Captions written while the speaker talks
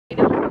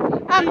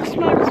I'm the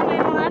smartest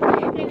man alive.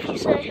 And if you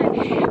say I'm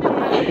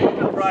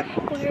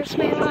the weirdest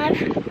man alive,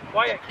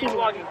 he's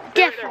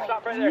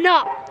definitely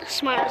not the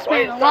smartest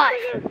man alive.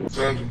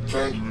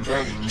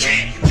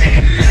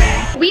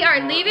 We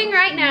are leaving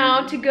right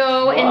now to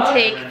go and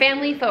take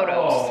family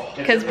photos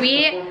because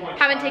we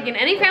haven't taken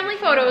any family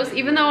photos,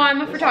 even though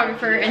I'm a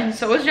photographer and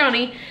so is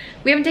Johnny.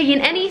 We haven't taken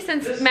any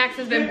since Max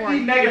has been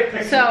born.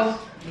 So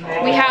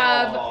we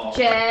have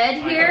Jed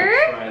here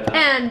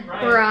and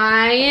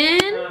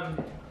Brian.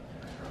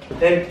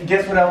 And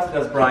guess what else it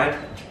does, Brian?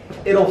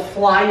 It'll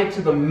fly you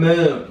to the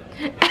moon.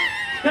 Is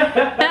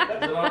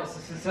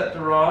it set to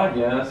rod?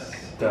 Yes.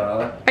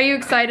 Duh. Are you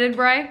excited,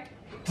 Brian?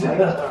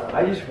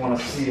 I just want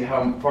to see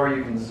how far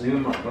you can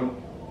zoom up.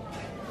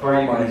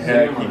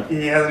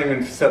 He hasn't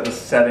even set the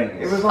settings.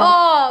 It was on,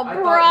 oh,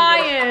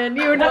 Brian,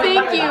 you would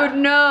think you'd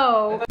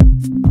know.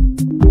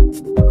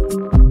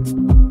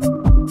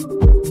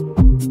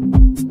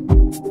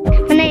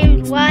 My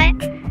name's Wyatt.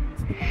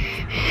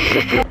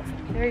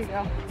 There you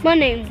go. My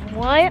name's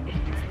Wyatt,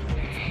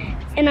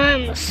 and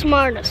I'm the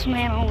smartest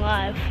man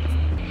alive.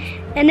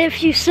 And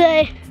if you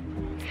say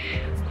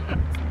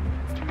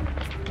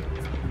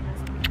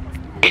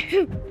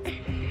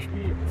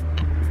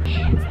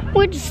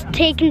we're just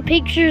taking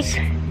pictures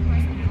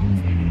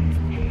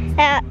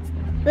at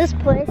this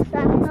place.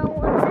 I don't know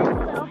what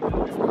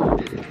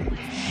it is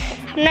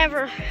though.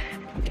 Never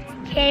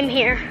came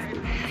here.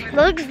 It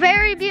looks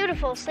very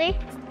beautiful, see?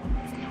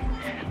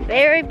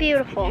 Very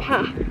beautiful,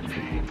 huh?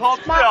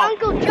 My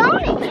Uncle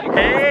Johnny.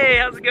 Hey,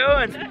 how's it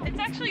going? It's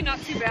actually not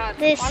too bad.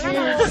 This is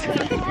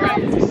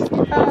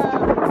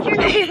what's your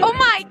name? Oh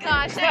my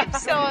gosh, I'm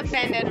so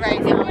offended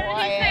right now,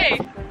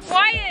 Wyatt.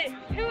 Wyatt,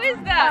 who is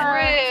that?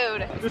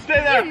 Rude. Just stay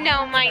there. You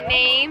know my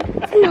name.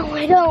 No,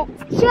 I don't.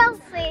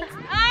 Chelsea.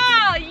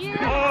 Oh, you.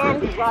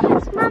 And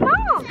that's my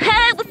mom.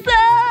 Hey, what's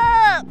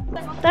up?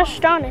 That's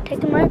Johnny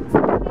taking my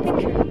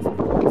picture.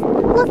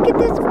 Look at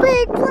this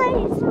big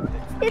place.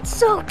 It's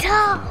so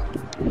tall.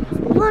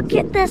 Look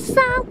at the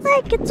Salt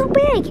Lake. It's so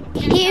big.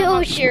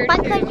 Huge. My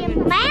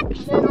cousin Max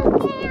is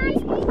okay.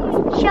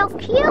 So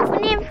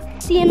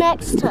cute. See you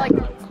next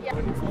time.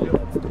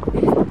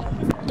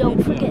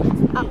 Don't forget,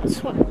 I'm the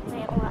smartest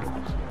man alive.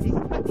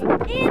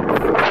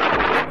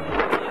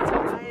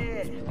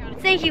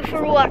 Thank you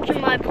for watching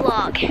my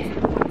vlog.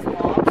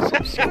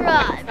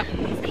 Subscribe,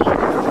 people.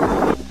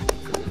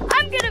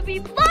 I'm gonna be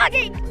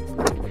vlogging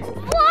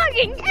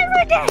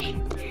every day.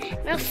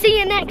 And I'll see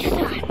you next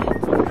time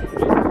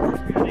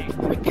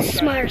with the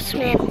smartest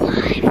man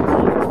alive,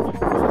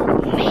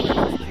 me.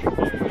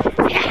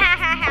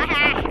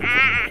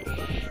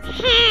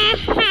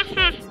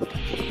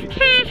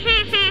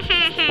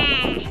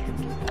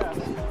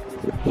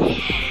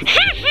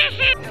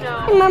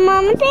 My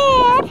mom and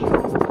dad.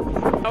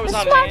 That was The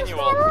on smartest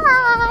annual. man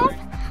alive.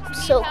 I'm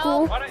so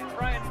cool.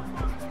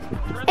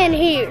 And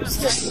here's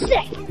the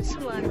second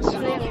smartest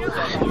man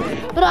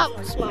alive. But I'm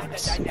the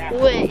smartest.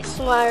 Way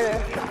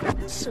smarter.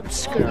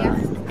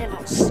 Subscribe and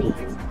I'll see you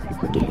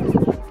again.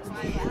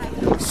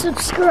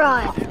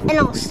 Subscribe and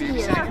I'll see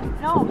you.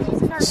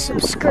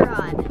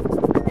 Subscribe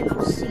and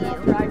I'll see you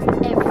every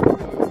day.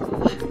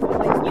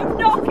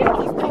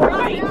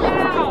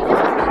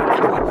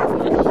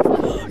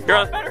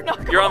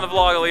 You're on the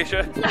vlog,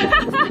 Alicia. Hey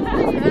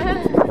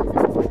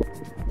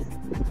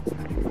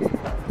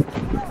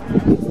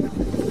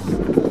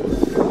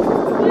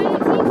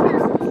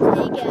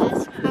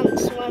guys, I'm the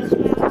smartest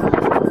man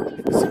alive.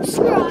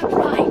 Subscribe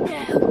right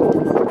now.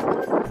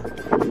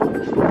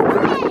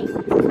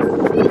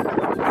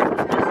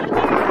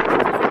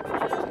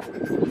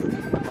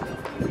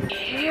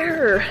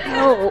 Here,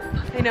 help.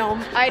 I know.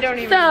 I don't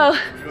even.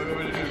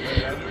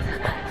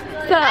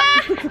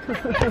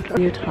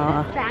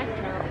 Utah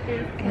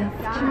is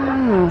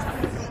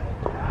just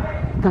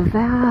the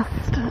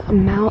vast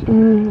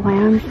mountain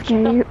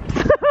landscapes,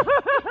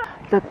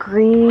 the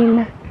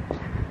green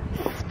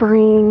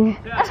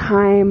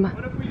springtime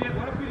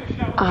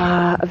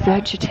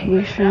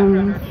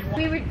vegetation.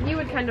 You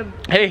would kind of.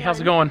 Hey, how's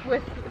it going?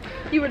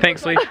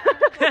 Thanks, Lee.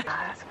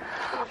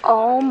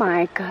 Oh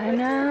my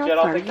goodness,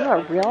 are you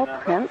a real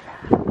prince?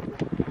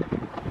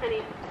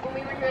 Honey, when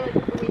we were here, like,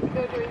 we used to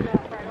go during that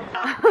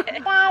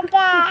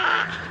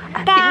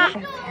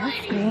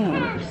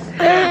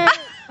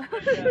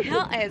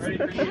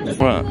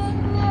What?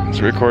 It's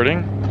recording?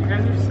 You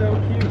guys are so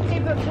cute.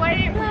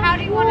 Okay, but how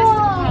do you want us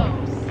to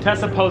pose?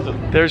 Tessa, pose it.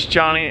 There's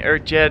Johnny, or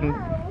Jed,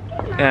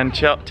 and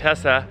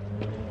Tessa.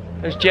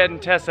 There's Jed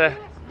and Tessa.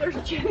 There's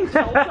Jed and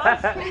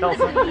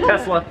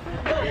Tesla.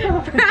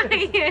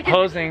 Brian.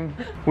 Posing.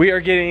 We are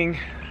getting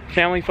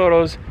family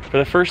photos for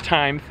the first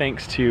time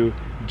thanks to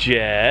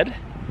Jed,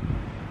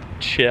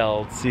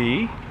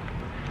 Chelsea,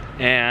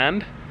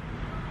 and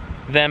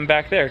them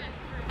back there,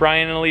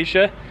 Brian and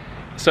Alicia.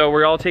 So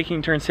we're all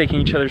taking turns taking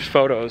each other's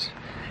photos,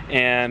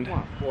 and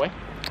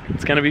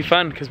it's gonna be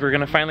fun because we're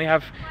gonna finally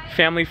have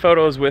family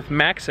photos with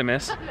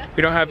Maximus.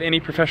 We don't have any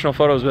professional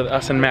photos with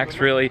us and Max,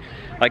 really,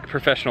 like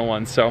professional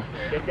ones. So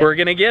we're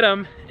gonna get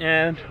them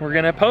and we're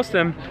gonna post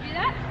them,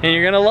 and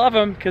you're gonna love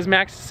them because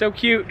Max is so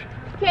cute.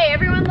 Okay,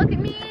 everyone look at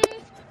me.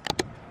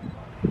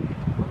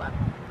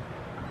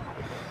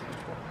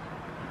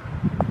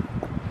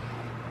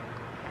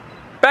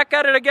 Back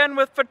at it again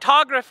with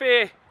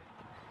photography.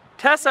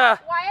 Tessa.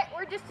 Wyatt,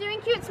 we're just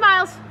doing cute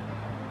smiles.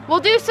 We'll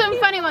do some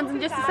funny ones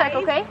in just a sec,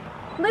 okay?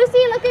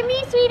 Lucy, look at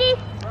me, sweetie.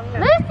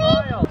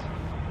 Lucy.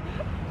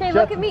 Okay,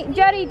 look at me.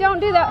 Jetty, don't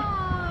do that.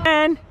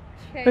 And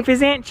with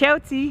his Aunt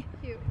Chelsea.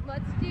 Cute.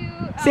 Let's do...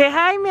 Say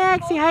hi,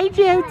 Max. Say hi,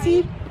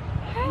 Chelsea.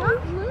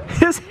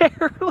 His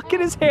hair. Look at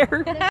his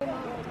hair.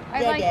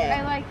 I like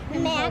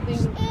him holding...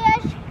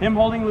 Him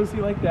holding Lucy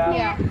like that.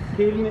 Yeah.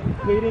 Caden,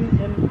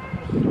 and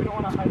we don't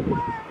want to hide this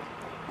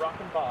rock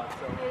and bod, so,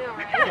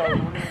 so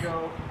we're gonna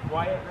go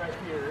Wyatt right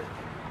here,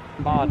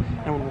 bod,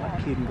 and we'll let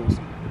Caden go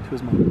to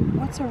his mom.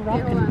 What's a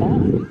rock and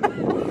bod?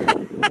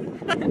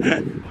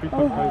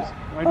 3.5.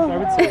 I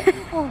would say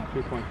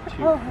 3.2.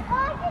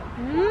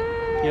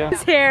 Yeah.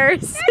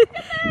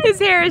 His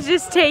hair is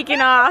just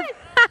taking off.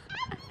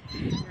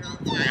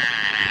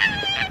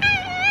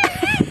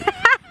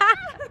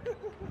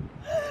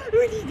 What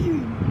are you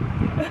doing?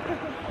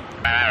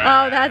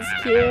 Oh, that's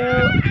cute.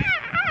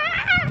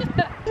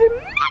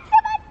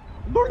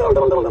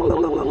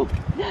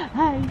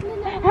 Hi.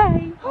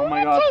 Hi. Oh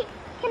my god.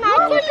 Can I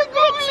take a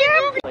picture?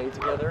 Play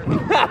together.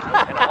 And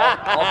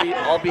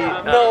I'll be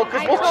no,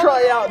 because we'll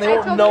try out and they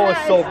won't know us,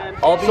 so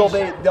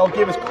they'll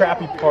give us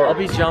crappy parts. I'll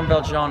be Jean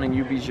Valjean and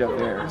you be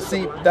Javert.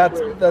 See, that's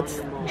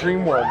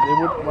Dream World. They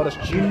wouldn't let us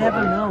choose. You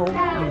never know.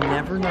 You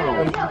never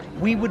know.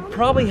 We would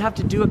probably have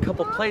to do a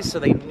couple plays so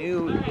they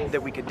knew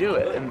that we could do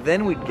it, and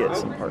then we'd get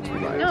some parts we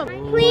liked. No,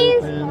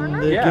 Please.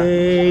 Yeah.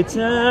 Gates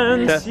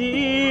and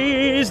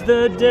seize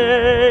the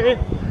day.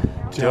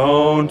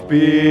 Don't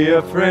be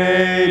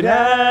afraid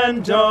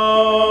and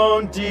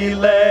don't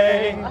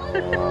delay.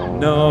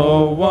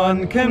 No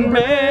one can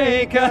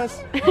make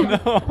us.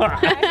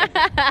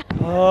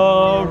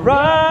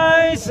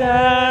 Arise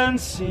and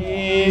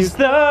seize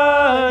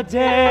the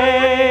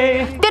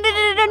day. What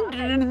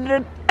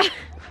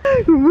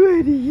are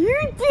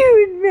you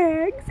doing,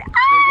 Max?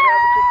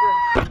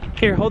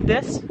 Here, hold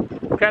this.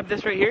 Grab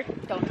this right here.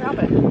 don't drop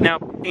it. Now,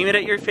 aim it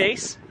at your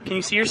face. Can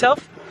you see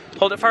yourself?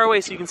 Hold it far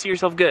away so you can see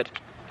yourself good.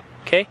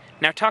 Okay?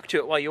 Now talk to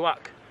it while you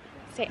walk.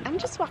 Say, I'm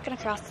just walking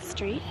across the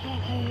street.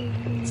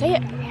 Say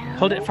it.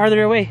 Hold it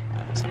farther away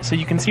so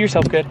you can see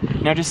yourself good.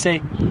 Now just say,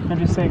 I'm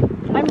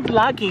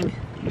vlogging.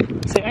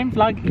 Say, I'm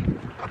vlogging.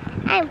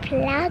 I'm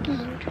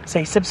vlogging.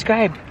 Say,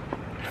 subscribe.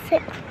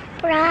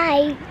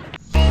 Subscribe.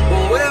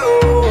 Well,